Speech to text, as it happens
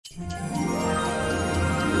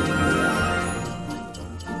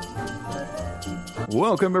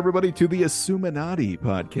Welcome, everybody, to the Assuminati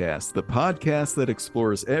podcast, the podcast that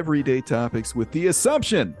explores everyday topics with the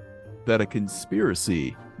assumption that a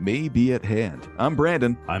conspiracy may be at hand. I'm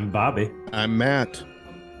Brandon. I'm Bobby. I'm Matt.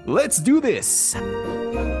 Let's do this.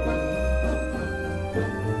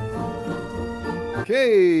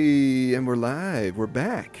 Okay, and we're live. We're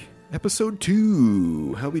back. Episode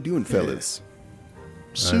 2. How we doing, fellas?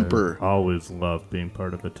 Super. I always love being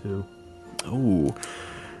part of it, too. Oh,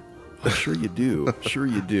 sure you do. Sure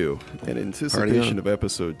you do. In anticipation of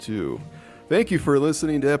episode 2. Thank you for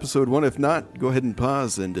listening to episode 1. If not, go ahead and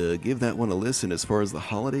pause and give that one a listen as far as the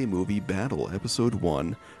holiday movie battle, episode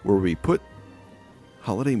 1, where we put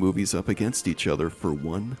holiday movies up against each other for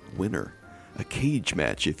one winner. A cage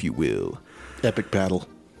match, if you will. Epic battle.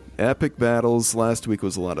 Epic battles. Last week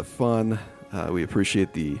was a lot of fun. We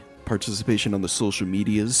appreciate the participation on the social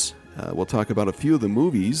medias. We'll talk about a few of the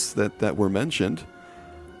movies that were mentioned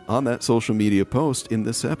on that social media post in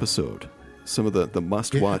this episode. Some of the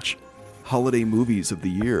must-watch holiday movies of the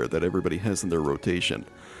year that everybody has in their rotation.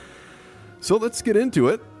 So let's get into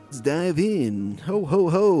it. Let's dive in. Ho, ho,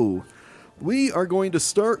 ho. We are going to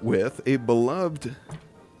start with a beloved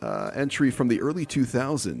entry from the early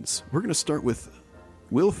 2000s. We're going to start with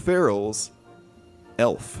Will Ferrell's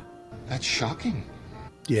Elf. That's shocking.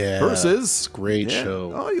 Yeah. Versus... Great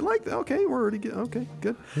show. Oh, you like that? Okay, we're already good. Okay,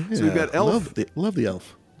 good. Yeah. So we've got Elf. Love the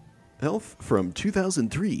Elf. Elf from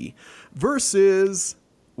 2003 versus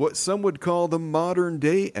what some would call the modern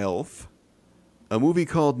day Elf, a movie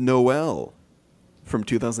called Noelle from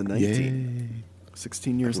 2019. Yay.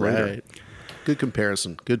 16 years later. Right. Good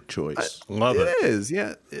comparison. Good choice. Love it. It is,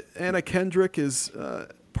 yeah. Anna Kendrick is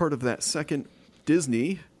part of that second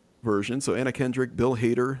Disney version. So Anna Kendrick, Bill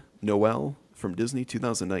Hader, Noelle from Disney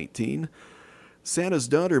 2019. Santa's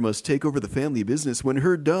daughter must take over the family business when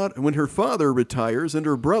her father retires and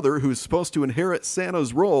her brother, who's supposed to inherit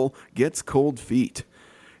Santa's role, gets cold feet.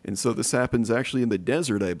 And so this happens actually in the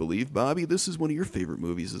desert, I believe. Bobby, this is one of your favorite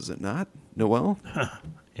movies, is it not? Noelle?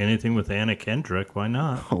 Anything with Anna Kendrick, why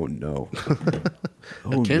not? Oh, no.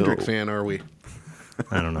 A Kendrick fan, are we?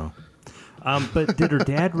 I don't know. But did her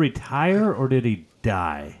dad retire or did he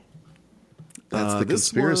die? That's the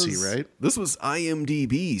conspiracy, right? This was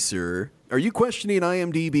IMDb, sir. Are you questioning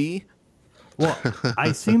IMDb? Well,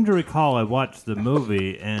 I seem to recall I watched the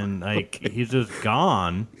movie and he's just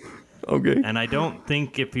gone. Okay. And I don't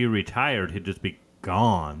think if he retired, he'd just be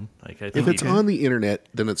gone. I think If it's on the internet,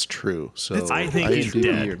 then it's true. So I think he's IMDb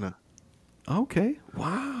dead. or not. Okay.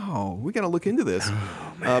 Wow. We got to look into this.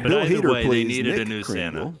 But Bill either Hader way, they plays needed Nick a new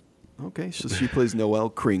Kringle. Santa. Okay, so she plays Noelle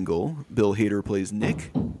Kringle. Bill Hader plays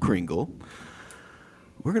Nick Kringle.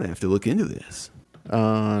 We're going to have to look into this.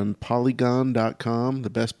 On Polygon.com, the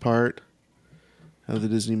best part of the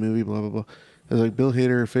Disney movie, blah, blah, blah. It's like Bill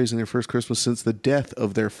Hader facing their first Christmas since the death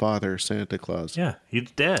of their father, Santa Claus. Yeah,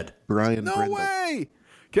 he's dead. Brian No Brindle. way!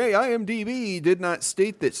 Okay, IMDb did not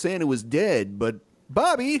state that Santa was dead, but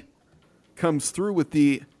Bobby comes through with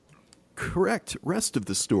the correct rest of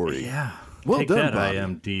the story. Yeah. Well Take done, that, Bobby.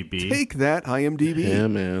 IMDb. Take that, IMDb. Yeah,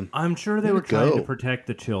 man. I'm sure they Way were to trying go. to protect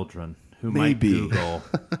the children who Maybe. might Google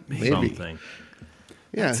something.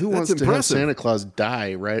 Yeah, who that's wants to have impressive. Santa Claus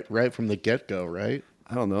die right from the get-go, right?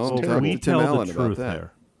 I don't know. So Talk we to Tim tell Allen the about truth that.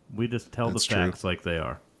 there. We just tell That's the true. facts like they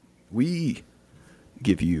are. We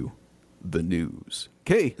give you the news.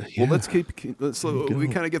 Okay, well, we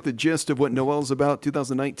kind of get the gist of what Noelle's about,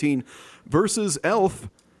 2019 versus Elf.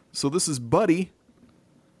 So this is Buddy,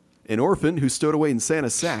 an orphan who stowed away in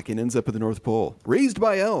Santa's sack and ends up at the North Pole, raised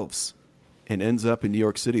by elves, and ends up in New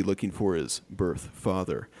York City looking for his birth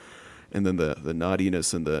father. And then the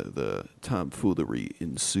naughtiness and the tomfoolery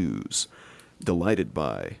ensues, delighted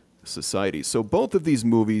by society. So both of these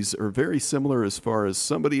movies are very similar as far as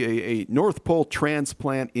somebody, a North Pole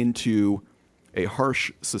transplant into a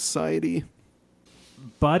harsh society.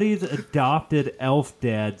 Buddy's adopted elf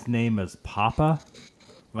dad's name is Papa.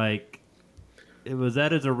 Was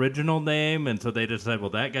that his original name? And so they just said, well,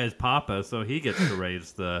 that guy's Papa, so he gets to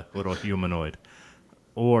raise the little humanoid.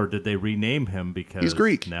 Or did they rename him because He's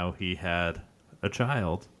Greek. now he had a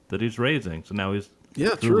child that he's raising? So now he's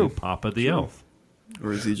Yeah, truly true. Papa the elf.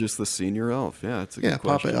 Or is he just the senior elf? Yeah, it's a good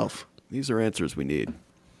question. Papa Elf. These are answers we need.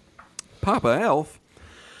 Papa Elf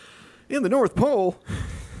in the North Pole.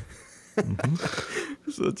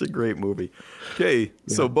 So it's a great movie. Okay,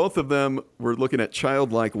 so both of them were looking at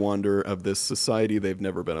childlike wonder of this society they've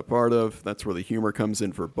never been a part of. That's where the humor comes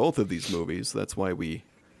in for both of these movies. That's why we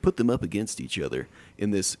put them up against each other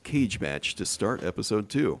in this cage match to start episode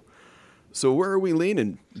 2. So where are we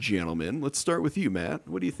leaning, gentlemen? Let's start with you, Matt.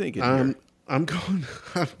 What are you thinking here? I'm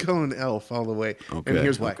going Elf all the way. Okay, And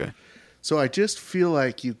here's why. okay. So I just feel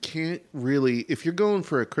like you can't really, if you're going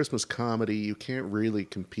for a Christmas comedy, you can't really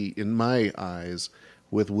compete, in my eyes,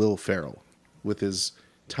 with Will Ferrell, with his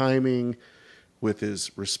timing, with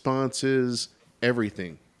his responses,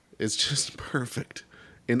 everything. It's just perfect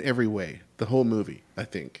in every way. The whole movie, I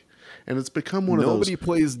think, and it's become one Nobody of those.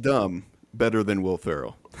 plays dumb better than Will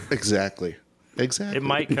Ferrell. Exactly. It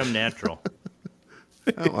might come natural.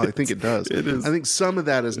 Oh, I think it does. It is. I think some of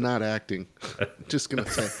that is not acting. Just gonna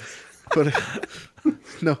say, but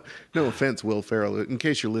no offense, Will Ferrell. In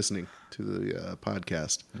case you're listening to the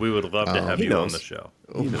podcast, We would love to have he you on knows. the show.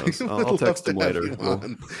 He knows. we would I'll love text to him have later. you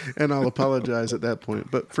on, and I'll apologize at that point.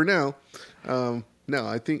 But for now, no,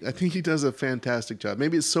 I think he does a fantastic job.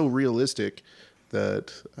 Maybe it's so realistic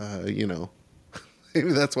that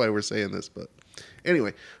maybe that's why we're saying this. But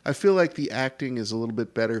anyway, I feel like the acting is a little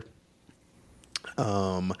bit better.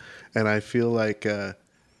 And I feel like,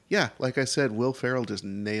 like I said, Will Ferrell just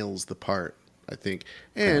nails the part, I think.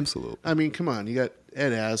 And, Absolutely. I mean, come on, you got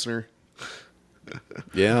Ed Asner.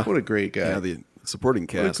 Yeah. What a great guy. Yeah, the supporting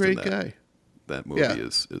What a cast great in guy. that movie Yeah.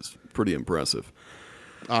 is pretty impressive.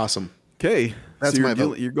 Awesome. Okay, That's so my you're,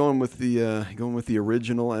 vote. you're going with the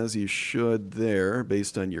original, as you should there,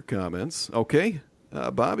 based on your comments. Okay,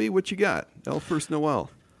 Bobby, what you got? Elf vs.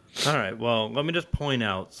 Noel. All right. Well, let me just point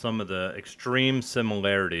out some of the extreme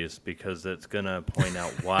similarities because it's going to point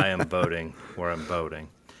out why I'm voting where I'm voting.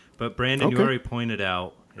 But Brandon, you Okay. already pointed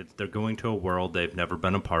out they're going to a world they've never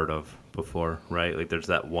been a part of before, right? Like there's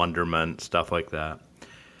that wonderment, stuff like that.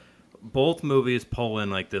 Both movies pull in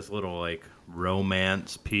like this little like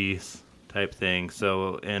romance piece type thing.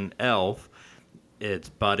 So in Elf, it's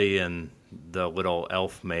Buddy and the little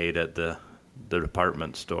elf maid at the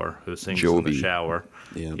department store who sings in Joby. the shower.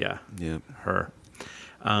 Yeah. Yeah. Her.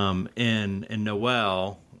 In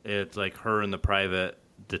Noelle, it's like her and the private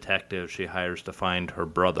detective she hires to find her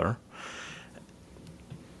brother.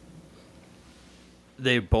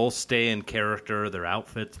 They both stay in character, their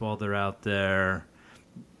outfits while they're out there.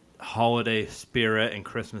 Holiday spirit and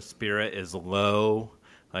Christmas spirit is low.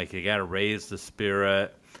 Like, you got to raise the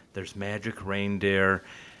spirit. There's magic reindeer.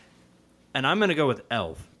 And I'm going to go with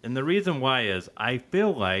Elf. And the reason why is I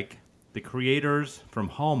feel like the creators from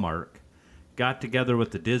Hallmark got together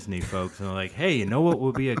with the Disney folks and they're like, hey, you know what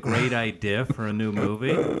would be a great idea for a new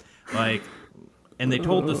movie? Like, and they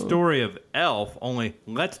told the story of Elf, only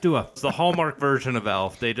let's do the Hallmark version of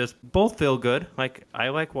Elf. They just both feel good. Like, I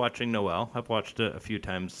like watching Noelle. I've watched it a few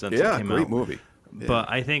times since it Yeah, came great out. movie. Yeah. But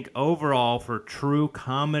I think overall, for true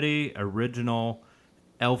comedy, original,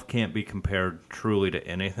 Elf can't be compared truly to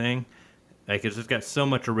anything. Like, it's just got so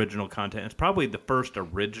much original content. It's probably the first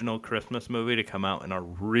original Christmas movie to come out in a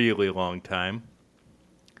really long time.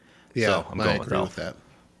 Yeah, So, I'm I going with agree Elf. with that.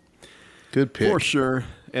 Good pick. For sure.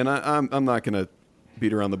 And I'm not going to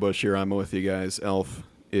beat around the bush here. I'm with you guys. Elf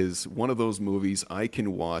is one of those movies I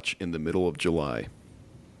can watch in the middle of July.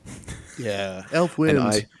 Yeah, Elf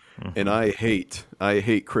wins. And I hate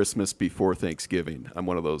Christmas before Thanksgiving. I'm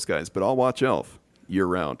one of those guys, but I'll watch Elf year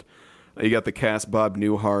round. You got the cast: Bob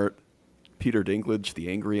Newhart, Peter Dinklage, the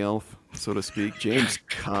angry elf, so to speak. James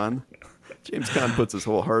Caan. James Caan puts his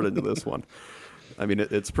whole heart into this one. I mean,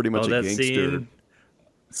 it's pretty much a that gangster scene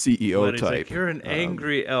CEO when he's type. like, you're an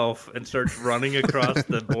angry elf, and starts running across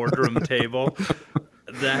the boardroom table.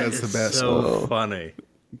 That's That's the best. so funny.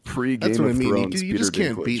 Pre-Game That's what I of mean. Thrones. You just Peter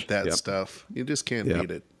can't Dinklage. beat that Yep. stuff. You just can't Yep.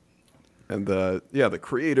 beat it. And the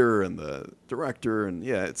creator and the director, and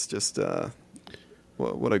it's just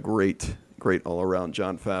what a great all around.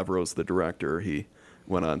 Jon Favreau's the director. He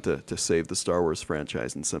went on to save the Star Wars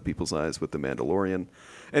franchise in some people's eyes with The Mandalorian.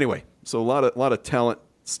 Anyway, so a lot of talent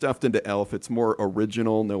stuffed into Elf. It's more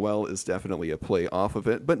original. Noelle is definitely a play off of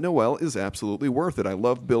it, but Noelle is absolutely worth it. I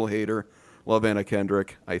love Bill Hader, love Anna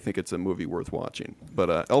Kendrick. I think it's a movie worth watching.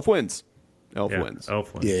 But Elf wins. Elf Yeah, wins.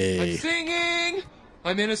 Elf wins. Yay. I'm singing.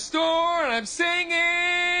 I'm in a store and I'm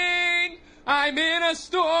singing. I'm in a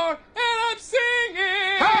store and I'm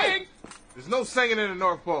singing. Hey! There's no singing in the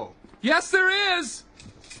North Pole. Yes, there is.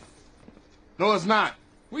 No, it's not.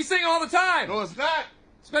 We sing all the time, No, it's not.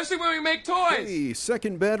 especially when we make toys. Hey,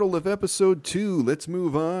 second battle of episode 2. Let's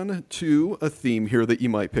move on to a theme here that you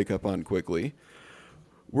might pick up on quickly.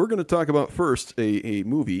 We're going to talk about first a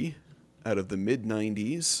movie out of the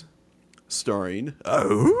mid-90s starring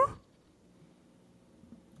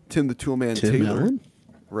Tim the Toolman Tim Taylor, Allen?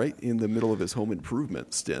 right in the middle of his home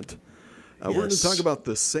improvement stint. We're going to Yes. talk about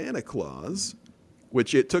the Santa Claus,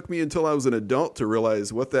 which it took me until I was an adult to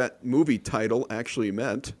realize what that movie title actually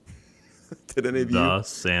meant. Did any of you? The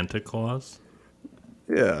Santa Claus?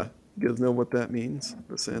 Yeah. You guys know what that means?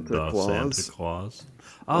 The Santa Claus? Santa Claus.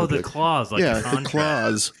 Oh, Okay. the clause, like yeah, the the contract.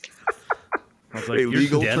 clause. I was like, A you're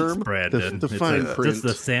legal dense, term? Brandon. The It's fine like, print. just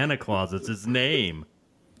the Santa Claus. It's his name.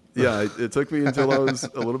 Yeah, it took me until I was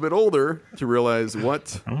a little bit older to realize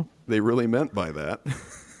what they really meant by that.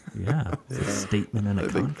 Yeah, it's a statement in a I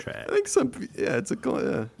contract. think it's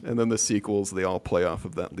and then the sequels, they all play off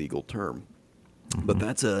of that legal term. But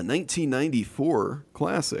that's a 1994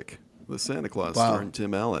 classic, The Santa Claus, Wow. starring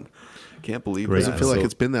Tim Allen. Can't believe Great. that. Doesn't feel like So-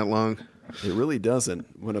 it's been that long. It really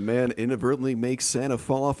doesn't. When a man inadvertently makes Santa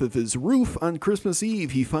fall off of his roof on Christmas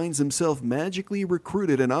Eve, he finds himself magically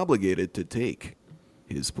recruited and obligated to take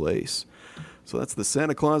his place. So that's the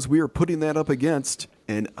Santa Claus we are putting that up against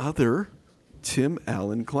an other Tim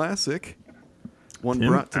Allen classic. One Tim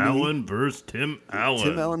brought to Allen me. versus Tim Allen.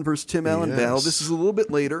 Tim Allen versus Tim Allen battle. Yes. This is a little bit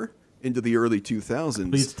later into the early 2000s.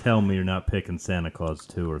 Please tell me you're not picking Santa Claus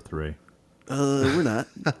 2 or 3. We're not.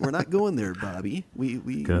 We're not going there, Bobby. We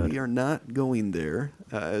Good. are not going there.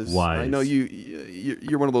 As Wise. I know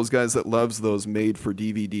you're one of those guys that loves those made for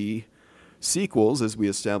DVD sequels, as we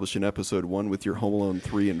established in episode 1 with your Home Alone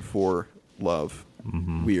 3 and 4 love.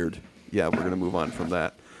 Weird. Yeah, we're gonna move on from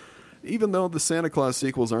that. Even though the Santa Claus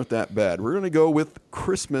sequels aren't that bad, we're gonna go with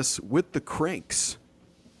Christmas with the Cranks.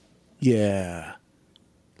 Yeah.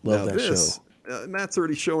 Love Now that show. Matt's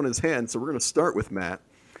already shown his hand, so we're going to start with Matt.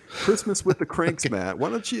 Christmas with the Cranks, Matt. Why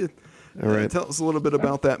don't you All right. tell us a little bit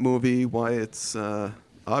about that movie, why it's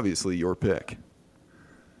obviously your pick.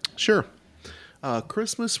 Sure.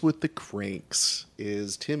 Christmas with the Cranks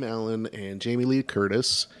is Tim Allen and Jamie Lee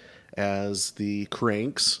Curtis as the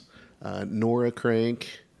Cranks, Nora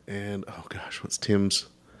Crank, and oh gosh, what's Tim's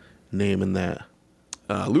name in that?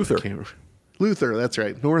 Luther. Can't remember. Luther, that's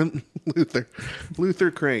right. Nora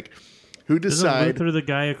Luther Crank, who Isn't decide Luther the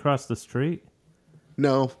guy across the street?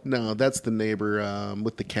 no, that's the neighbor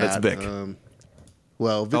with the cat. That's Vic.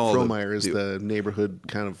 Well, Vic Oh, Frohmeyer is the- the neighborhood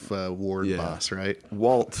kind of ward Yeah. boss, right?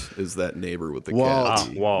 Walt is that neighbor with the Walt.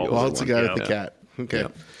 cat. Walt. Walt's the other guy one. with the Yeah. cat. Okay. Yeah.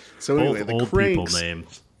 So Both anyway, the old Cranks people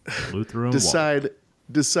names. Luther and decide.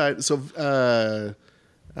 So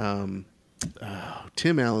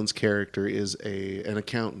Tim Allen's character is an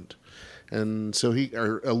accountant, and so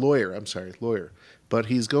a lawyer. I'm sorry, lawyer. But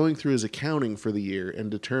he's going through his accounting for the year and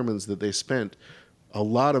determines that they spent a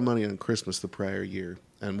lot of money on Christmas the prior year.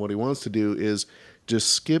 And what he wants to do is just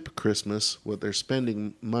skip Christmas, what they're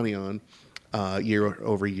spending money on year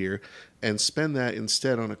over year, and spend that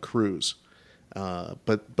instead on a cruise.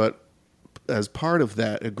 But as part of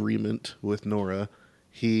that agreement with Nora,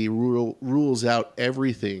 he rules out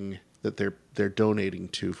everything that they're donating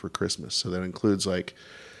to for Christmas. So that includes like,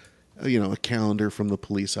 a calendar from the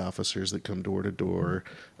police officers that come door to door,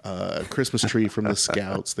 a Christmas tree from the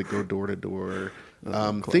scouts that go door to door,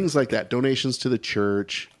 things like that. Donations to the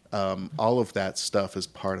church, all of that stuff is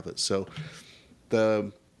part of it. So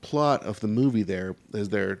the plot of the movie there is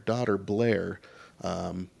their daughter Blair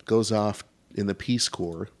goes off in the Peace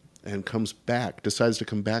Corps and decides to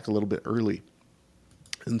come back a little bit early.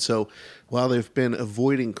 And so while they've been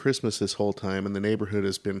avoiding Christmas this whole time and the neighborhood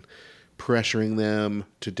has been pressuring them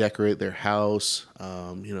to decorate their house,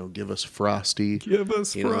 give us Frosty. Give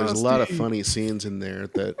us There's a lot of Frosty. funny scenes in there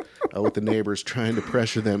that with the neighbors trying to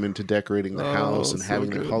pressure them into decorating the house and so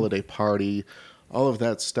having their good. holiday party, all of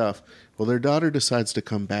that stuff. Well, their daughter decides to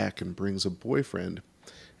come back and brings a boyfriend.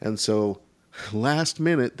 And so last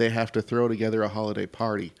minute, they have to throw together a holiday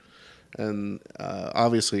party. And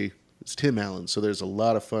obviously, it's Tim Allen, so there's a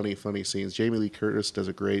lot of funny scenes. Jamie Lee Curtis does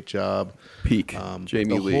a great job. Peak.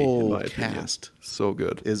 Jamie the Lee, whole in my opinion. cast So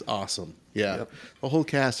good. is awesome. Yeah, Yep. the whole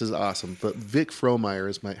cast is awesome. But Vic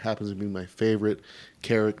Frohmeyer happens to be my favorite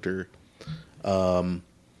character of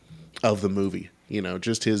the movie.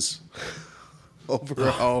 Just his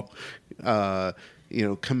overall,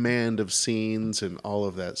 command of scenes and all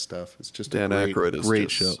of that stuff. It's just Dan a Aykroyd is great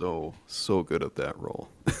just show. so good at that role.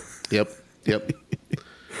 Yep.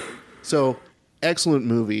 So excellent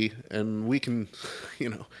movie, and we can,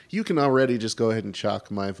 you can already just go ahead and chalk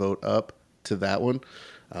my vote up to that one.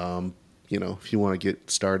 If you want to get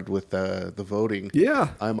started with the voting,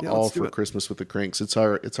 I'm all let's do for it. Christmas with the Cranks. It's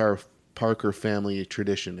our Parker family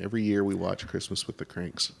tradition. Every year we watch Christmas with the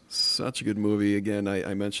Cranks. Such a good movie. Again,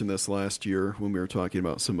 I mentioned this last year when we were talking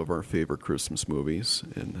about some of our favorite Christmas movies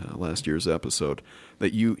in last year's episode,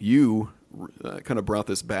 that you kind of brought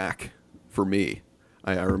this back for me.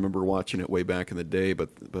 I remember watching it way back in the day, but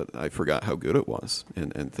I forgot how good it was.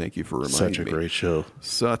 And thank you for reminding me. Such a great show.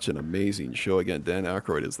 Such an amazing show. Again, Dan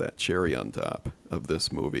Aykroyd is that cherry on top of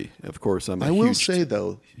this movie. Of course, I'm a I will say,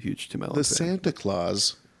 though, huge Tim Allen the fan. Santa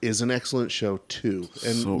Claus is an excellent show too.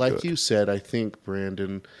 And So like good. you said, I think,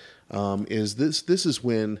 Brandon, is this is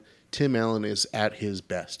when Tim Allen is at his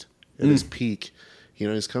best, at his peak. You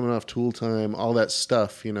know, he's coming off Tool Time, all that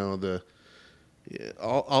stuff. You know,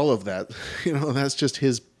 all of that. You know, that's just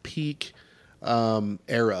his peak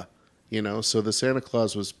era. You know, so the Santa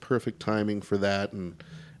Claus was perfect timing for that, and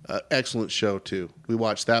excellent show too. We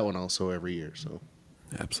watch that one also every year. So,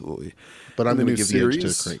 Absolutely. but I'm And the going to new give the edge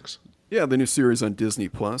series- to Cranks. Yeah, the new series on Disney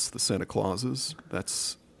Plus, The Santa Clauses.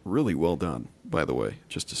 That's really well done, by the way.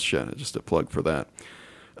 Just a plug for that.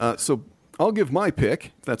 So I'll give my pick.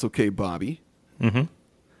 If that's okay, Bobby.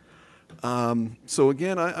 So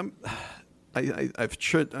again, I've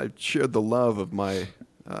shared the love of my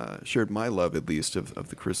shared my love at least of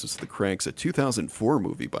the Christmas of the Cranks, a 2004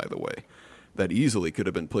 movie, by the way, that easily could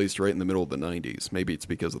have been placed right in the middle of the 90s. Maybe it's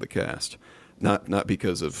because of the cast, not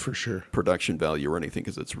because of For sure. production value or anything,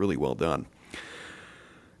 because it's really well done.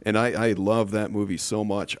 And I love that movie so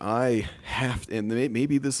much. I have, and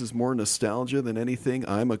maybe this is more nostalgia than anything.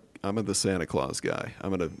 I'm a the Santa Claus guy.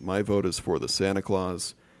 My vote is for the Santa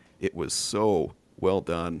Claus. It was so well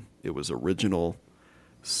done. It was original,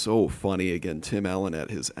 so funny. Again, Tim Allen at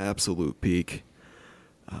his absolute peak.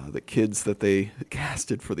 The kids that they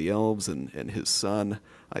casted for the elves and his son,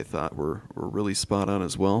 I thought were really spot on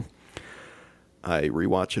as well. I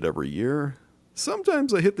rewatch it every year.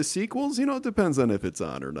 Sometimes I hit the sequels. You know, it depends on if it's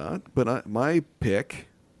on or not. But my pick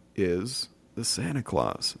is the Santa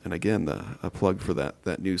Claus. And again, a plug for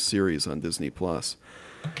that new series on Disney Plus.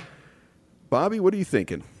 Bobby, what are you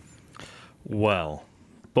thinking? Well,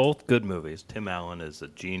 both good movies. Tim Allen is a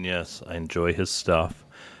genius. I enjoy his stuff.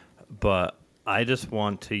 But I just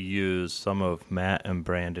want to use some of Matt and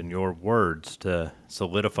Brandon, your words, to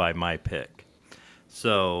solidify my pick.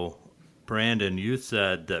 So, Brandon, you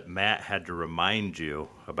said that Matt had to remind you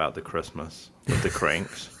about the Christmas with the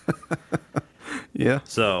Cranks. Yeah.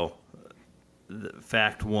 So,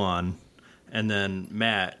 fact one. And then,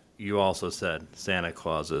 Matt, you also said Santa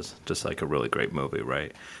Claus is just like a really great movie,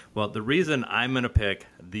 right? Well, the reason I'm going to pick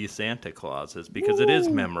The Santa Claus is because it is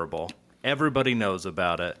memorable. Everybody knows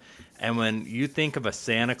about it. And when you think of a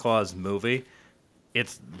Santa Claus movie,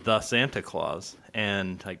 it's the Santa Claus.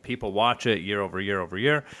 And like people watch it year over year over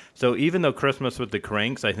year. So even though Christmas with the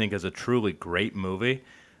Cranks, I think, is a truly great movie,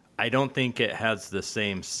 I don't think it has the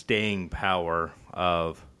same staying power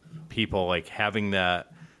of people like having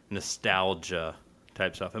that nostalgia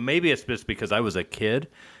type stuff. And maybe it's just because I was a kid,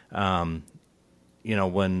 you know,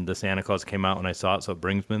 when the Santa Claus came out and I saw it, so it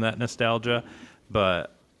brings me that nostalgia.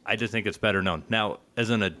 But I just think it's better known. Now, as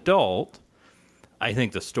an adult, I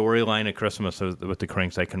think the storyline of Christmas with the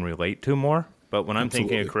Cranks I can relate to more. But when I'm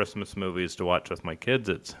thinking of Christmas movies to watch with my kids,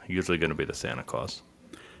 it's usually going to be the Santa Claus.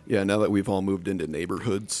 Yeah, now that we've all moved into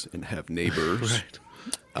neighborhoods and have neighbors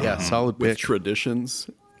Yeah, solid with pick. traditions,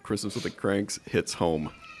 Christmas with the Cranks hits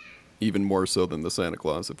home. Even more so than the Santa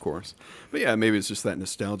Claus, of course. But yeah, maybe it's just that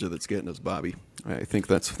nostalgia that's getting us, Bobby. I think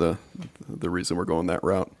that's the reason we're going that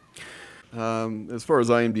route. As far as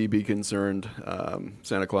IMDb concerned,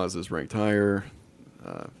 Santa Claus is ranked higher.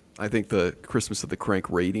 I think the Christmas of the Crank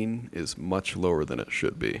rating is much lower than it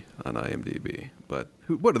should be on IMDb. But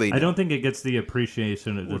what do they know? I don't think it gets the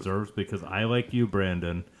appreciation it deserves because I, like you,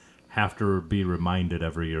 Brandon, have to be reminded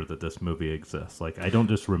every year that this movie exists. Like, I don't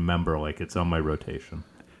just remember like it's on my rotation.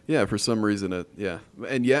 Yeah, for some reason, yeah.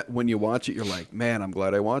 And yet, when you watch it, you're like, man, I'm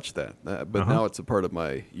glad I watched that. But now it's a part of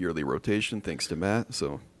my yearly rotation, thanks to Matt.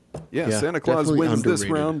 So, yeah, Santa Claus definitely wins this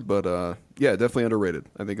underrated. round, but yeah, definitely underrated.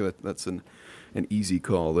 I think that's an easy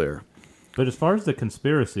call there. But as far as the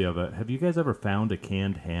conspiracy of it, have you guys ever found a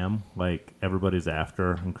canned ham like everybody's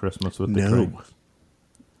after on Christmas with the No. Cranks?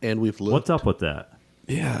 And we've looked. What's up with that?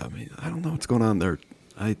 Yeah, I mean, I don't know what's going on there.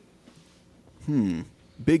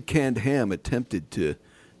 Big Canned Ham attempted to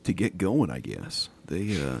get going, I guess. They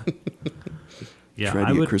Yeah, Try to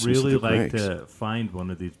I get would Christmas with really the like Cranks. to find one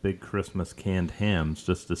of these big Christmas canned hams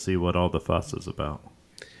just to see what all the fuss is about.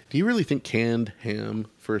 Do you really think canned ham,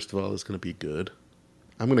 first of all, is going to be good?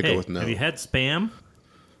 I'm going to Hey, go with no. have you had Spam?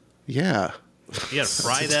 Yeah. You got to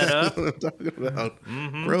fry that up. I'm talking about.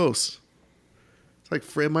 Gross. It's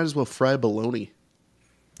like might as well fry bologna.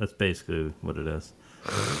 That's basically what it is.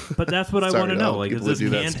 But that's what I Sorry want to to know. all Like, is people who this do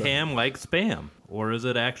that canned stuff. ham like Spam? Or is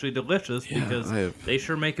it actually delicious? Yeah, Because I have- they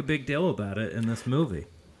sure make a big deal about it in this movie.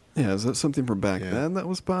 Yeah, is that something from back Yeah. then that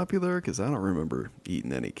was popular? Because I don't remember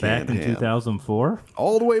eating any Back canned in ham. 2004?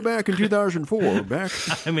 All the way back in 2004, back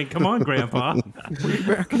I mean, come on, Grandpa. way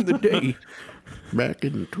back in the day. Back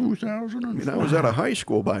in 2000. I mean, I was out of high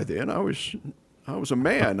school by then. I was a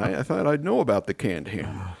man. I thought I'd know about the canned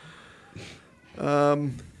ham.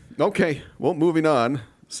 Okay, well, moving on.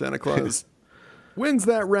 Santa Claus wins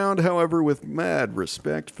that round, however, with mad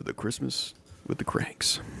respect for the Christmas with the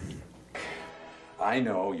Cranks. I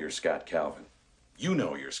know you're Scott Calvin. You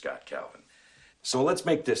know you're Scott Calvin. So let's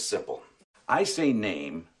make this simple. I say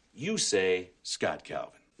name, you say Scott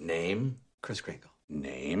Calvin. Name. Kris Kringle.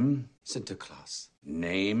 Name. Santa Claus.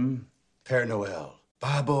 Name. Père Noël.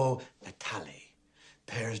 Babo Natale.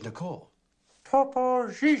 Père Nicole. Papa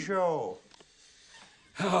Gijo.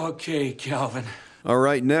 Okay, Calvin. All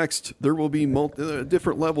right, next, there will be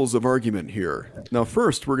different levels of argument here. Now,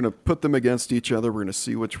 first, we're going to put them against each other. We're going to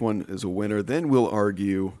see which one is a winner. Then we'll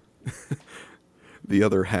argue the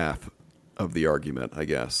other half of the argument, I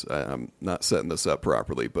guess. I'm not setting this up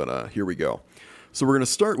properly, but here we go. So we're going to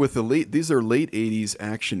start with these are late 80s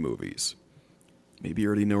action movies. Maybe you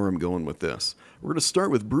already know where I'm going with this. We're going to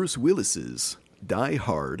start with Bruce Willis's Die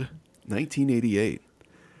Hard, 1988,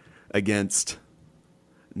 against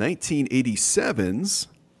 1987's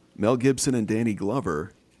Mel Gibson and Danny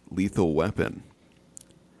Glover, Lethal Weapon.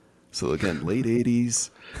 So again, late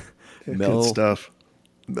 80s, Good stuff.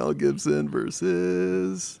 Mel Gibson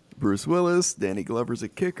versus Bruce Willis. Danny Glover's a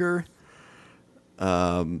kicker.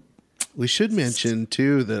 We should mention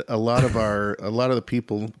too that a lot of the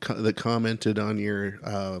people that commented on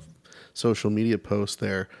your social media post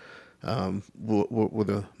there were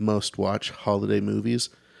the most watched holiday movies.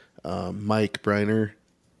 Mike Briner,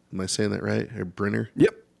 am I saying that right? Or Brenner?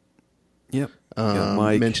 Yep.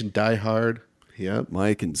 Mike mentioned Die Hard. Yep.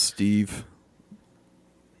 Mike and Steve.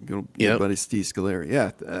 Good buddy Steve Scolari.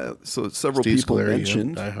 Yeah. So several Steve people Scolari,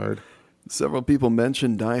 mentioned Die Hard. Several people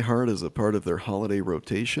mentioned Die Hard as a part of their holiday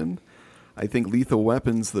rotation. I think Lethal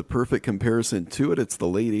Weapon's the perfect comparison to it. It's the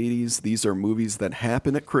late 80s. These are movies that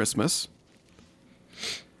happen at Christmas.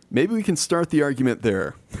 Maybe we can start the argument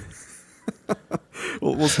there.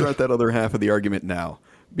 We'll start that other half of the argument now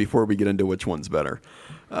before we get into which one's better.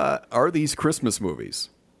 Are these Christmas movies?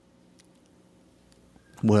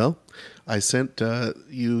 Well, I sent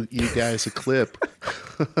you guys a clip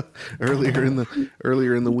earlier in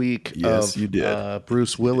the week. Yes, of, you did.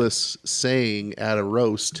 Bruce Willis saying at a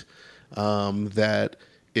roast that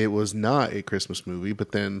it was not a Christmas movie,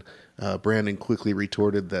 but then Brandon quickly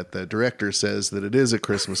retorted that the director says that it is a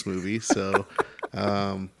Christmas movie. So,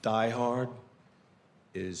 Die Hard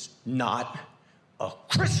is not a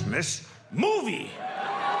Christmas movie.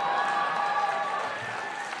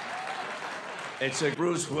 It's a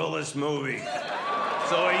Bruce Willis movie.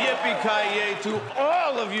 So a yippee-ki-yay to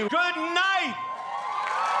all of you. Good night!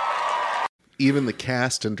 even the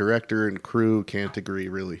cast and director and crew can't agree,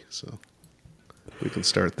 really. So we can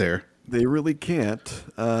start there. They really can't.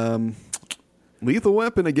 Lethal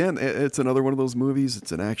Weapon, again, it's another one of those movies.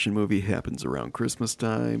 It's an action movie. Happens around Christmas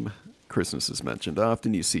time. Christmas is mentioned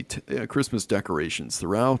often. You see Christmas decorations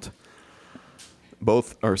throughout.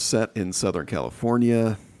 Both are set in Southern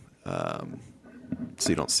California. So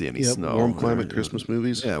you don't see any snow. Warm climate Christmas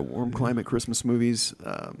movies. Yeah, warm climate Christmas movies.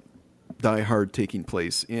 Die Hard taking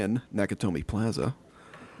place in Nakatomi Plaza,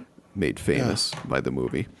 made famous by the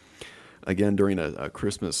movie. Again, during a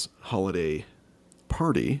Christmas holiday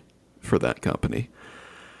party for that company.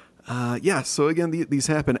 So again, these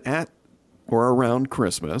happen at or around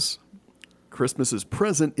Christmas. Christmas is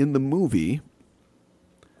present in the movie.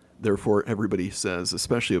 Therefore, everybody says,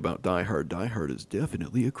 especially about Die Hard is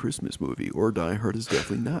definitely a Christmas movie, or Die Hard is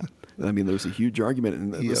definitely not. I mean, there's a huge argument,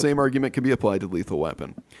 and the same argument can be applied to Lethal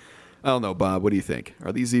Weapon. I don't know, Bob, what do you think?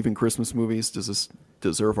 Are these even Christmas movies? Does this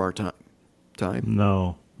deserve our time?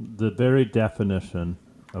 No. The very definition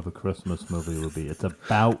of a Christmas movie would be it's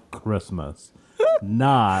about Christmas,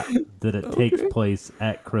 not that it takes place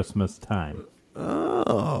at Christmas time.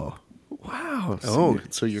 Oh, wow.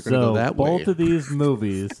 So you're going to go that way. Both of these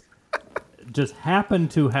movies just happen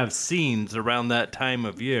to have Scenes around that time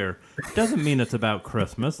of year. doesn't mean it's about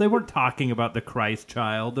Christmas. They weren't talking about the Christ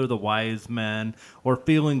child or the wise men or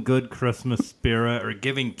feeling good Christmas spirit or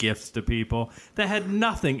giving gifts to people. That had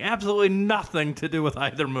nothing, absolutely nothing to do with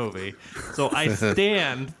either movie. So I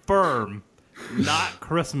stand firm, not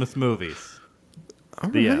Christmas movies. All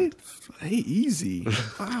right. Hey, easy.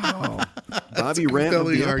 Wow. Bobby rant of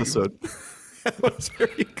the episode. That was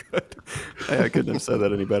very good. I couldn't have said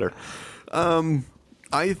that any better.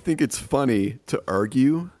 I think it's funny to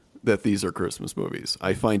argue that these are Christmas movies.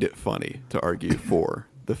 I find it funny to argue for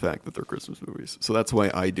the fact that they're Christmas movies. So that's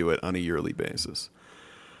why I do it on a yearly basis.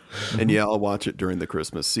 And I'll watch it during the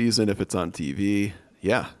Christmas season if it's on TV.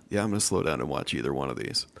 I'm going to slow down and watch either one of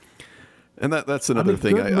these. And that's another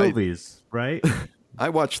thing. Good movies, right? I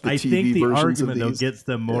watch the I TV think the versions argument, of these. though, gets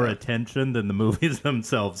them more attention than the movies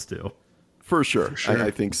themselves do. For sure.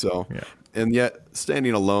 I think so. Yeah. And yet,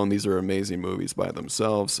 standing alone, these are amazing movies by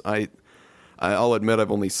themselves. I'll admit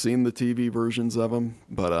I've only seen the TV versions of them,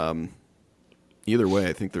 but either way,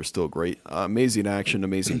 I think they're still great. Amazing action,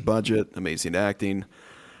 amazing budget, amazing acting.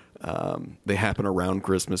 They happen around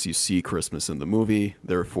Christmas. You see Christmas in the movie.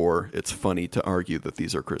 Therefore, it's funny to argue that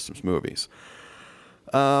these are Christmas movies.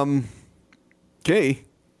 Okay.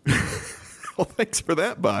 Well, thanks for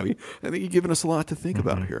that, Bobby. I think you've given us a lot to think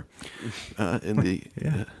about here in the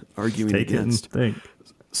arguing Take against. It and think.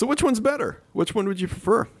 So which one's better? Which one would you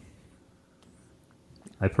prefer?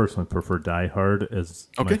 I personally prefer Die Hard as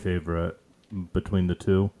my favorite between the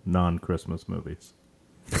two non-Christmas movies.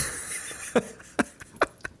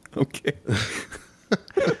 Okay.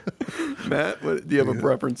 Matt, do you have a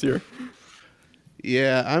preference here?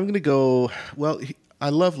 Yeah, I'm going to go... Well, I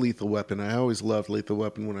love Lethal Weapon. I always loved Lethal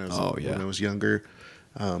Weapon when I was younger.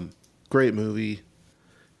 Great movie.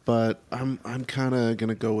 But I'm kind of going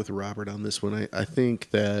to go with Robert on this one. I think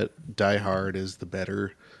that Die Hard is the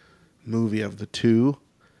better movie of the two.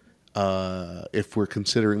 If we're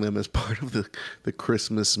considering them as part of the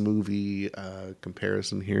Christmas movie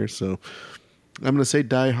comparison here. So I'm going to say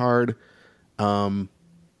Die Hard. And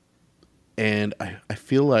I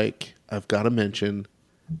feel like I've got to mention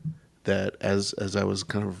that as I was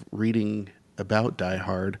kind of reading about Die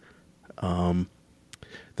Hard,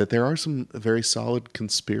 that there are some very solid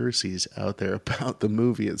conspiracies out there about the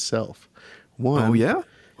movie itself. One, oh yeah,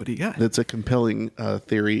 what do you got? That's a compelling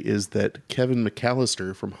theory is that Kevin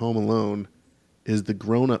McAllister from Home Alone is the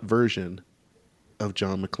grown-up version of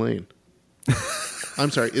John McClane. I'm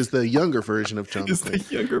sorry, is the younger version of John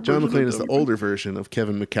McClane. John McClane is the older version of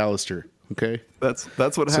Kevin McAllister. Okay, that's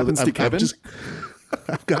what happens to Kevin.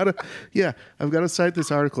 I've got to cite this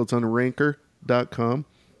article. It's on Ranker.com,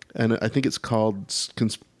 and I think it's called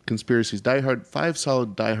Conspiracies. Die Hard, 5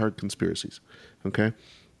 solid Die Hard conspiracies. Okay,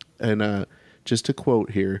 and just to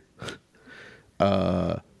quote here,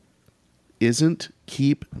 isn't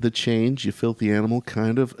Keep the Change, You Filthy Animal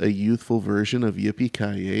kind of a youthful version of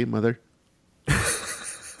Yippee-Ki-Yay, Mother?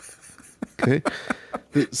 Okay,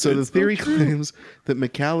 so the theory claims that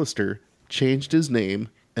McAllister changed his name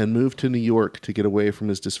and moved to New York to get away from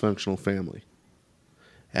his dysfunctional family.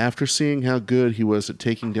 After seeing how good he was at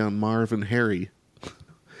taking down Marv and Harry,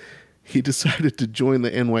 he decided to join the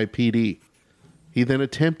NYPD. He then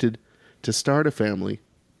attempted to start a family,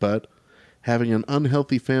 but having an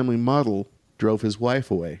unhealthy family model drove his wife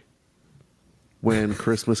away. When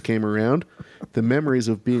Christmas came around, the memories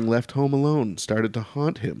of being left home alone started to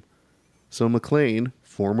haunt him. So McClane,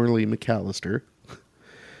 formerly McAllister,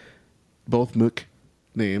 both Mc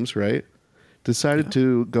names, right? Decided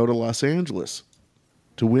to go to Los Angeles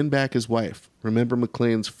to win back his wife. Remember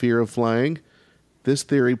McClane's fear of flying? This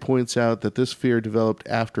theory points out that this fear developed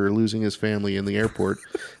after losing his family in the airport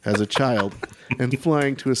as a child and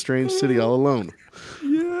flying to a strange city all alone.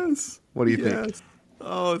 Yes. What do you think?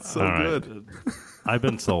 Oh, it's so good. I've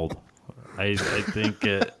been sold. I think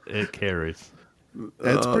it carries.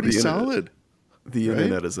 That's pretty solid. The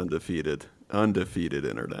internet is undefeated. Undefeated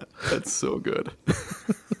internet. That's so good.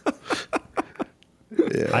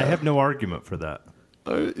 Yeah. I have no argument for that.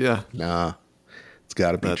 Yeah. Nah. It's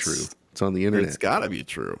got to be true. It's on the internet. It's got to be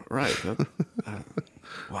true. Right.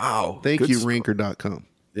 Wow. Thank you, Ranker.com.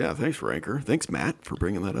 Yeah, thanks, Ranker. Thanks, Matt, for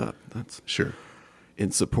bringing that up. That's sure.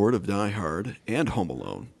 In support of Die Hard and Home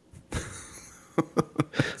Alone.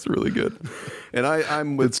 It's really good. And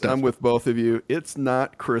I'm with both of you. It's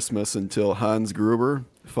not Christmas until Hans Gruber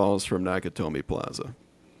falls from Nakatomi Plaza.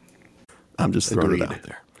 I'm just throwing it out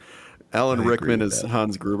there. Alan Rickman is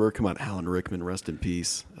Hans Gruber. Come on, Alan Rickman, rest in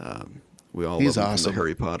peace. We all love him from the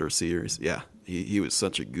Harry Potter series. Yeah, he was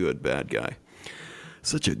such a good bad guy.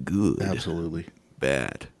 Such a good. Absolutely.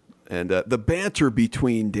 Bad. And the banter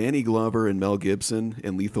between Danny Glover and Mel Gibson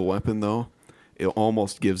in Lethal Weapon, though, it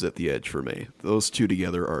almost gives it the edge for me. Those two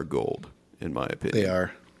together are gold, in my opinion. They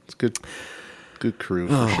are. It's good crew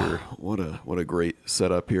for sure. What a great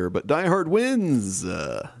setup here. But Die Hard wins.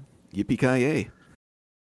 Yippee-ki-yay.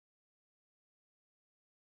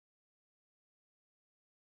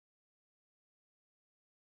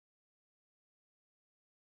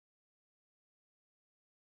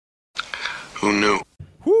 Who knew?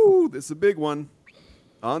 Whoo, this is a big one.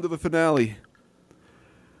 On to the finale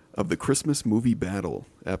of the Christmas movie battle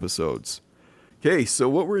episodes. Okay, so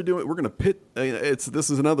what we're doing, we're going to pit,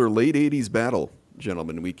 this is another late 80s battle,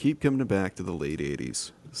 gentlemen. We keep coming back to the late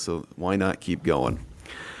 80s, so why not keep going?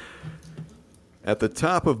 At the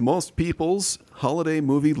top of most people's holiday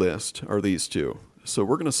movie list are these two. So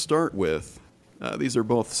we're going to start with, these are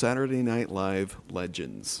both Saturday Night Live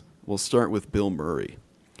legends. We'll start with Bill Murray.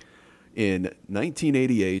 in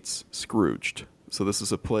 1988's Scrooged. So this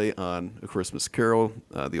is a play on A Christmas Carol,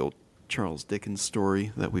 the old Charles Dickens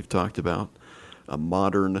story that we've talked about, a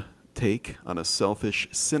modern take on a selfish,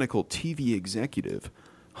 cynical TV executive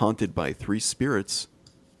haunted by three spirits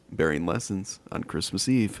bearing lessons on Christmas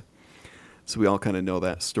Eve. So we all kind of know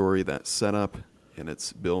that story, that setup, and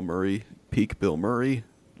it's Bill Murray, peak Bill Murray,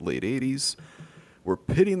 late 80s. We're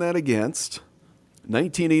pitting that against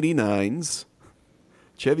 1989's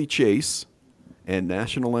Chevy Chase and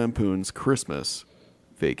National Lampoon's Christmas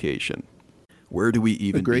Vacation. Where do we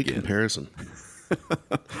even great begin? Comparison.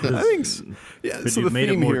 I think so. Yeah, so you've made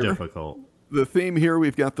it more here, difficult. The theme here,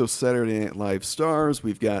 we've got those Saturday Night Live stars.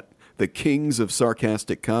 We've got the kings of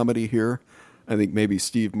sarcastic comedy here. I think maybe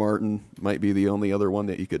Steve Martin might be the only other one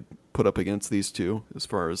that you could put up against these two as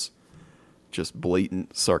far as just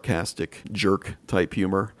blatant, sarcastic, jerk-type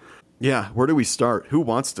humor. Yeah, where do we start? Who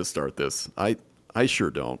wants to start this? I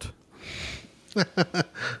sure don't.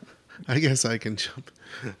 I guess I can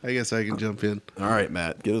jump in. All right,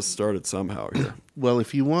 Matt, get us started somehow here. Well,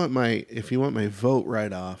 if you want my vote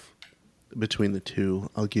right off between the two,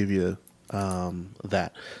 I'll give you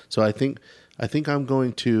that. So I think I'm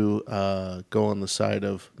going to go on the side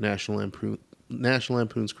of National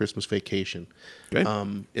Lampoon's Christmas Vacation.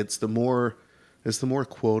 Okay. It's the more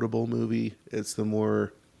quotable movie. It's the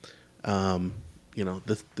more the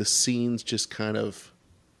scenes just kind of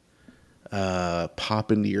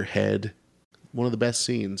pop into your head. One of the best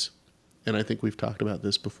scenes, and I think we've talked about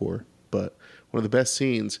this before, but one of the best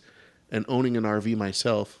scenes, and owning an RV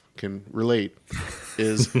myself can relate,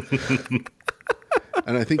 is,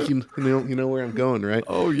 and I think you know where I'm going, right?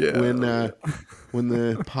 Oh yeah. When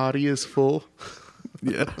the potty is full.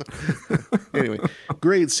 Yeah. Anyway,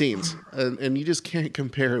 great scenes, and you just can't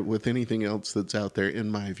compare it with anything else that's out there, in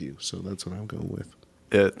my view. So that's what I'm going with.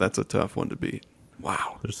 That's a tough one to beat.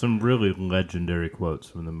 Wow. There's some really legendary quotes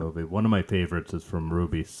from the movie. One of my favorites is from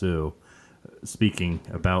Ruby Sue, speaking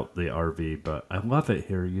about the RV, but I love it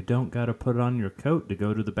here. You don't got to put on your coat to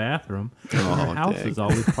go to the bathroom. Your house is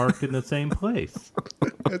always parked in the same place.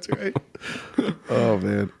 That's right. Oh,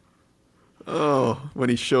 man. Oh, when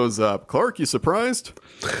he shows up. Clark, you surprised?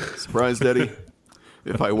 Surprised, Eddie?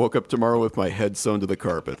 If I woke up tomorrow with my head sewn to the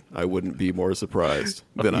carpet, I wouldn't be more surprised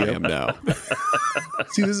than I am now.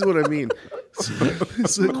 See, this is what I mean.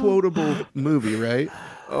 It's a quotable movie, right?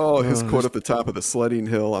 Oh, his quote at the top of the sledding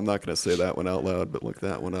hill. I'm not going to say that one out loud, but look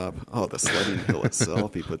that one up. Oh, the sledding hill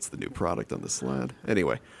itself. He puts the new product on the sled.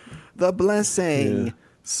 Anyway, The Blessing. Yeah.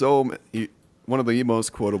 So, one of the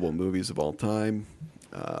most quotable movies of all time.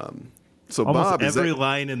 So almost Bob, every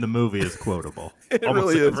line in the movie is quotable. It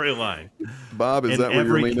almost really is. Every line. Bob, is and that where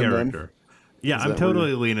you're leaning character. then? Yeah, I'm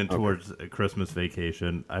totally leaning towards A Christmas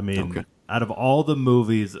Vacation. I mean, out of all the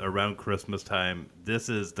movies around Christmas time, this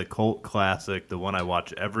is the cult classic, the one I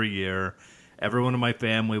watch every year. Everyone in my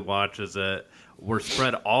family watches it. We're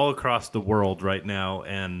spread all across the world right now,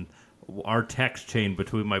 and our text chain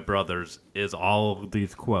between my brothers is all of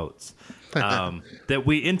these quotes that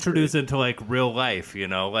we introduce into like real life.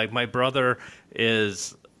 Like my brother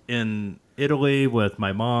is in Italy with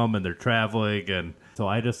my mom, and they're traveling, and so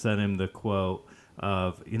I just sent him the quote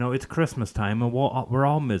of, it's Christmas time and we're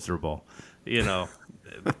all miserable,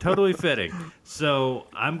 totally fitting. So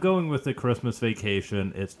I'm going with The Christmas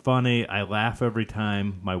Vacation. It's funny. I laugh every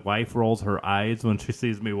time. My wife rolls her eyes when she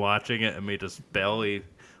sees me watching it, and me just belly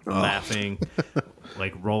laughing,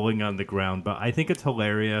 like rolling on the ground. But I think it's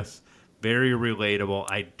hilarious, very relatable.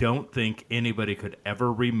 I don't think anybody could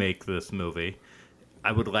ever remake this movie.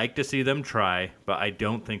 I would like to see them try, but I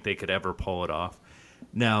don't think they could ever pull it off.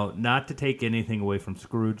 Now, not to take anything away from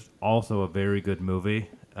Scrooge, also a very good movie.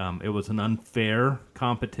 It was an unfair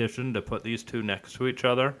competition to put these two next to each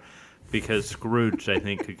other, because Scrooge, I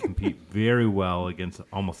think, could compete very well against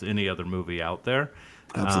almost any other movie out there.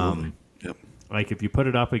 Absolutely. Yep. Like, if you put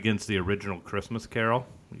it up against the original Christmas Carol,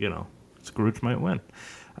 Scrooge might win.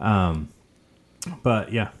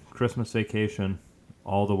 But, yeah, Christmas Vacation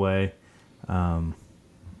all the way.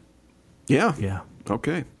 Yeah.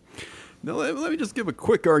 Okay. Now, let me just give a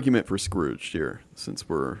quick argument for Scrooge here, since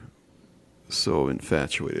we're so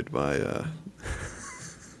infatuated by the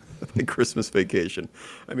Christmas Vacation.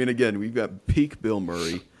 I mean, again, we've got peak Bill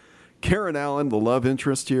Murray. Karen Allen, the love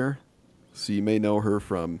interest here. So you may know her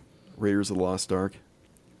from Raiders of the Lost Ark,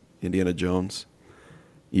 Indiana Jones,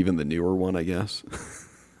 even the newer one, I guess.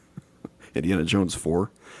 Indiana Jones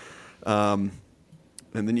 4. And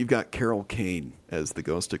then you've got Carol Kane as the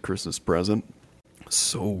Ghost of Christmas Present.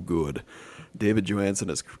 So good. David Johansen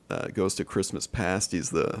as Ghost of Christmas Past. He's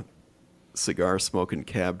the cigar-smoking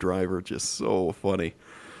cab driver. Just so funny.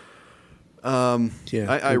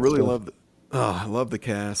 I really love. I love the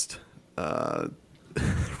cast.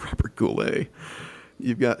 Robert Goulet.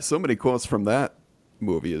 You've got so many quotes from that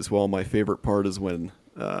movie as well. My favorite part is when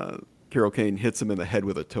Carol Kane hits him in the head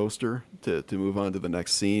with a toaster to move on to the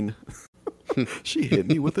next scene. She hit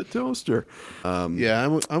me with a toaster.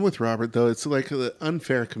 Yeah, I'm with Robert though. It's like an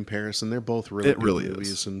unfair comparison. They're both really good movies,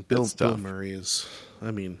 is. And Bill Murray is.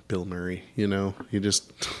 I mean, Bill Murray. You know, you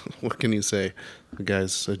just what can you say? The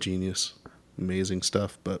guy's a genius. Amazing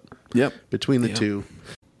stuff. But between the two.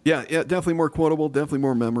 Yeah, definitely more quotable, definitely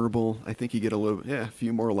more memorable. I think you get a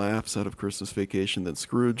few more laughs out of Christmas Vacation than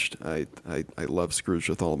Scrooged. I love Scrooge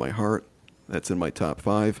with all of my heart. That's in my top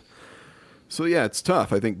 5. So yeah, it's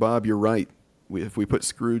tough. I think, Bob, you're right. If we put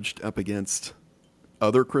Scrooged up against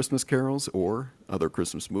other Christmas carols or other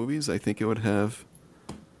Christmas movies, I think it would have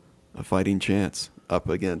a fighting chance up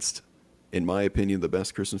against, in my opinion, the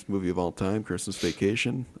best Christmas movie of all time, Christmas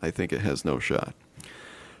Vacation. I think it has no shot.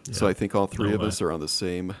 Yeah, so I think all three of us are on the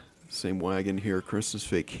same wagon here. Christmas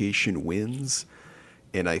Vacation wins.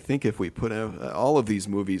 And I think if we put all of these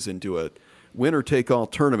movies into a winner-take-all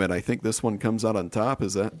tournament, I think this one comes out on top.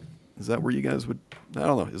 Is that where you guys would... I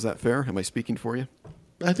don't know. Is that fair? Am I speaking for you?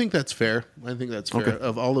 I think that's fair. Okay.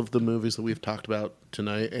 Of all of the movies that we've talked about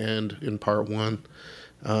tonight and in part 1,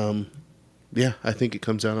 I think it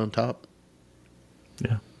comes out on top.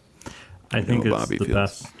 Yeah. I think it's the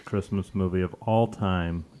best Christmas movie of all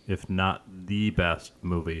time, if not the best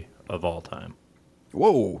movie of all time.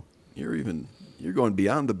 Whoa. You're going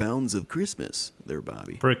beyond the bounds of Christmas there,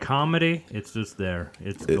 Bobby. For a comedy, it's just there.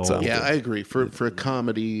 It's gold. Yeah, I agree. For a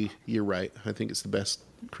comedy, you're right. I think it's the best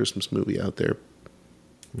Christmas movie out there.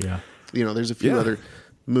 Yeah. You know, there's a few other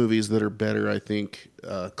movies that are better, I think,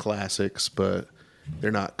 classics, but they're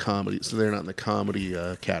not comedies. So they're not in the comedy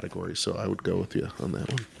category. So I would go with you on that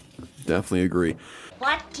one. Definitely agree.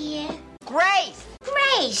 What, dear? Grace!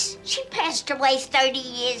 Grace! She passed away 30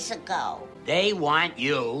 years ago. They want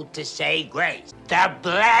you to say grace. The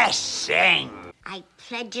blessing. I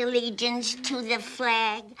pledge allegiance to the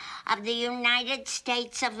flag of the United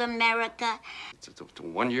States of America. It's a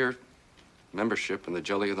 1-year membership in the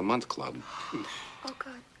Jelly of the Month Club. Oh,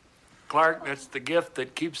 God. Clark, that's the gift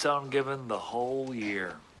that keeps on giving the whole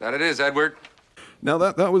year. That it is, Edward. Now,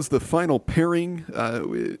 that was the final pairing.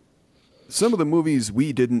 Some of the movies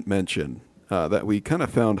we didn't mention that we kind of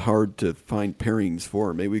found hard to find pairings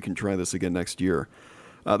for. Maybe we can try this again next year.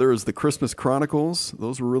 There was the Christmas Chronicles.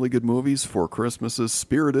 Those were really good movies for Christmases.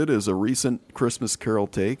 Spirited is a recent Christmas Carol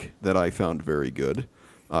take that I found very good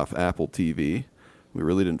off Apple TV. We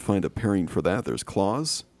really didn't find a pairing for that. There's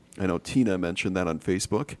Claus. I know Tina mentioned that on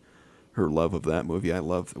Facebook, her love of that movie.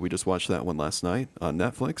 We just watched that one last night on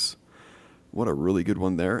Netflix. What a really good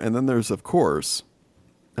one there. And then there's, of course,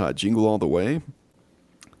 Jingle All the Way.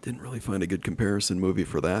 Didn't really find a good comparison movie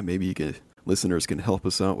for that. Maybe listeners can help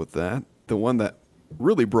us out with that. The one that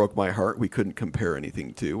really broke my heart, we couldn't compare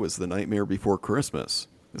anything to, was The Nightmare Before Christmas.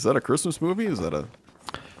 Is that a Christmas movie? Is that a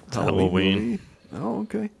Halloween movie? Oh,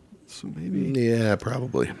 okay. So maybe. Yeah,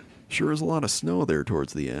 probably. Sure is a lot of snow there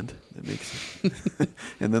towards the end. That makes.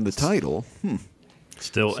 And then the title.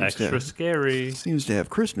 Still extra scary. Seems to have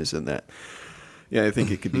Christmas in that. Yeah, I think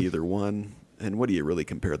it could be either one. And what do you really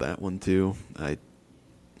compare that one to?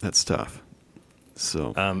 That's tough.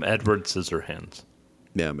 So Edward Scissorhands.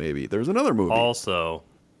 Yeah, maybe. There's another movie. Also,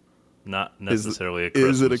 not necessarily a Christmas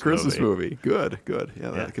movie. Is it a Christmas movie? Good. Yeah,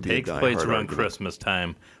 that could be a Die Hard takes place around argument. Christmas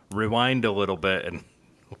time. Rewind a little bit and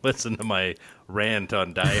listen to my rant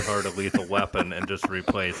on Die Hard: A Lethal Weapon and just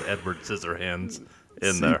replace Edward Scissorhands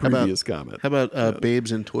in there. Previous comment. How about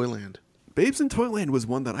Babes in Toyland? Babes in Toyland was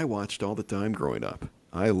one that I watched all the time growing up.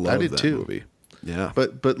 I loved that movie. Yeah,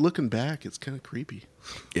 but looking back, it's kind of creepy.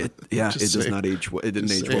 It does not age. It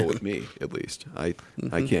didn't age well with me, at least. I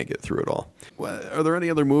can't get through it all. Well, are there any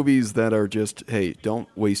other movies that are just, hey, don't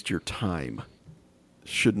waste your time?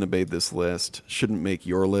 Shouldn't have made this list. Shouldn't make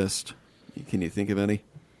your list. Can you think of any?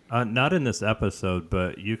 Not in this episode,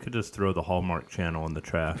 but you could just throw the Hallmark Channel in the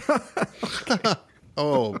trash.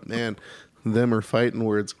 Oh man. Them are fighting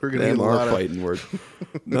words. We're going to get a lot of fighting words.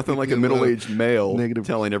 Nothing like a middle-aged male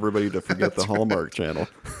telling everybody to forget the Hallmark Channel.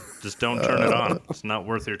 Just don't turn it on. It's not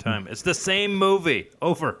worth your time. It's the same movie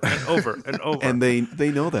over and over and over. And they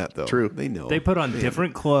know that, though. True. They know. They put on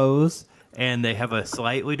different clothes, and they have a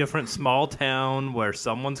slightly different small town where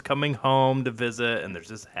someone's coming home to visit, and there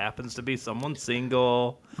just happens to be someone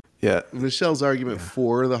single. Yeah. Michelle's argument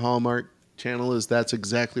for the Hallmark Channel is that's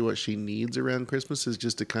exactly what she needs around Christmas, is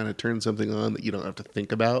just to kind of turn something on that you don't have to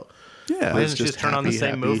think about. Yeah. Why doesn't she just turn on the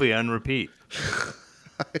same movie on repeat?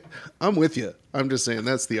 I'm with you. I'm just saying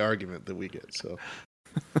that's the argument that we get. So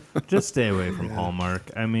Just stay away from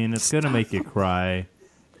Hallmark. I mean, it's going to make you cry.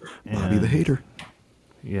 Bobby the hater.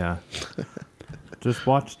 Yeah. Just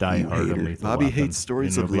watch Die Hard and Lethal Bobby Weapon, hates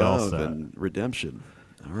stories and of you'll be all love set. and redemption.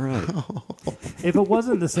 All right. If it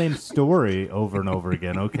wasn't the same story over and over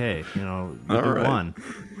again, okay, you All do right. one.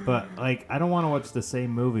 But like, I don't want to watch the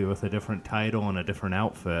same movie with a different title and a different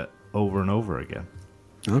outfit over and over again.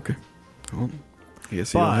 Okay. Well, I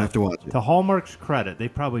guess you don't have to watch it. To Hallmark's credit, they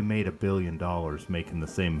probably made $1 billion making the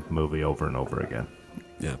same movie over and over again.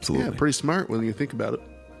 Yeah, absolutely. Yeah, pretty smart when you think about it.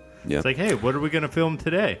 Yeah. It's like, hey, what are we going to film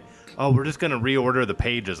today? Oh, we're just going to reorder the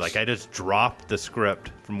pages. Like, I just dropped the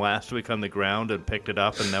script from last week on the ground and picked it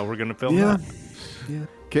up, and now we're going to film Yeah. that. Yeah.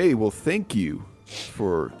 Okay, well, thank you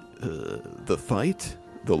for the fight,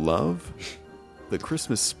 the love, the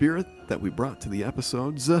Christmas spirit that we brought to the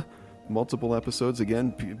episodes. Multiple episodes.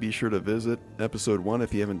 Again, be sure to visit episode 1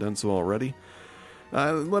 if you haven't done so already.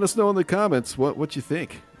 Let us know in the comments what you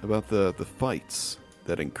think about the fights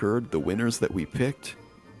that incurred, the winners that we picked.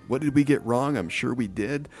 What did we get wrong? I'm sure we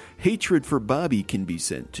did. Hatred for Bobby can be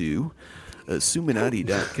sent to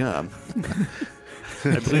Assuminati.com.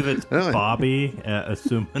 I believe it's Bobby at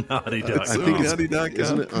Assuminati.com.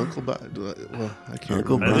 Isn't it Uncle Bobby? Well, I can't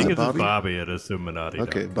Uncle remember. I think Is it it's Bobby at Assuminati.com.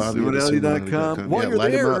 Okay, Bobby at Assuminati.com.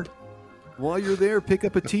 While you're there, pick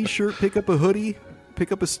up a t-shirt, pick up a hoodie,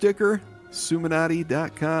 pick up a sticker.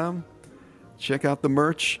 Assuminati.com. Check out the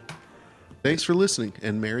merch. Thanks for listening,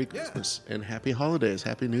 and Merry Christmas, and Happy Holidays.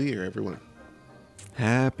 Happy New Year, everyone.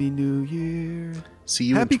 Happy New Year. See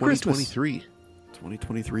you Happy in 2023.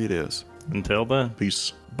 2023 it is. Until then.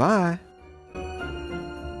 Peace. Bye.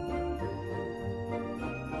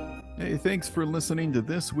 Hey, thanks for listening to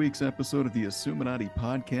this week's episode of the Assuminati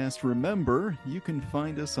Podcast. Remember, you can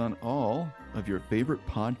find us on all of your favorite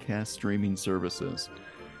podcast streaming services.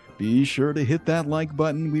 Be sure to hit that like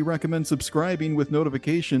button. We recommend subscribing with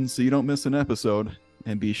notifications so you don't miss an episode.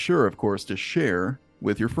 And be sure, of course, to share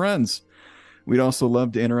with your friends. We'd also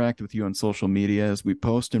love to interact with you on social media as we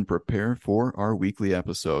post and prepare for our weekly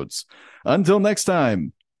episodes. Until next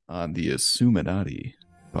time on the Assuminati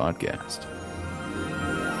Podcast.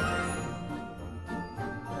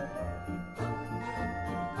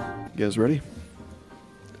 You guys ready?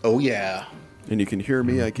 Oh, yeah. And you can hear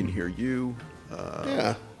me. I can hear you.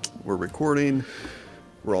 Yeah. We're recording.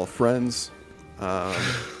 We're all friends.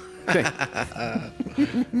 Okay.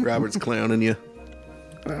 Robert's clowning you.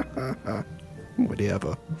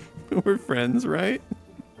 Whatever. We're friends, right?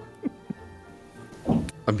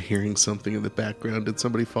 I'm hearing something in the background. Did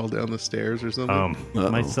somebody fall down the stairs or something?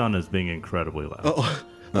 My son is being incredibly loud.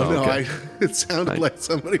 No, okay. it sounded like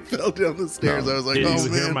somebody fell down the stairs. I was like, Did oh,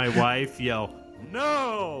 you man. hear my wife yell,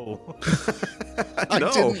 "No!" I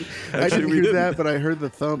No. didn't hear that, but I heard the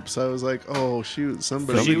thumps. I was like, oh, shoot,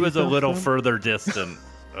 somebody. She was a little further distant.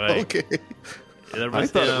 Right? Okay. There I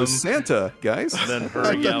was thought him, it was Santa, guys. then her I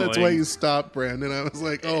thought yelling. that's why you stopped, Brandon. I was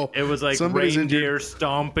like, oh. It was like somebody's reindeer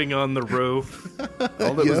stomping on the roof.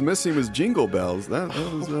 All that was missing was jingle bells. That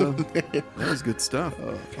was good stuff.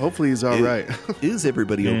 Hopefully he's all right. Is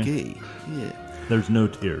everybody Yeah. okay? Yeah. There's no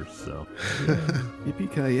tears, so.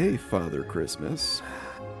 Yippee-ki-yay, Father Christmas.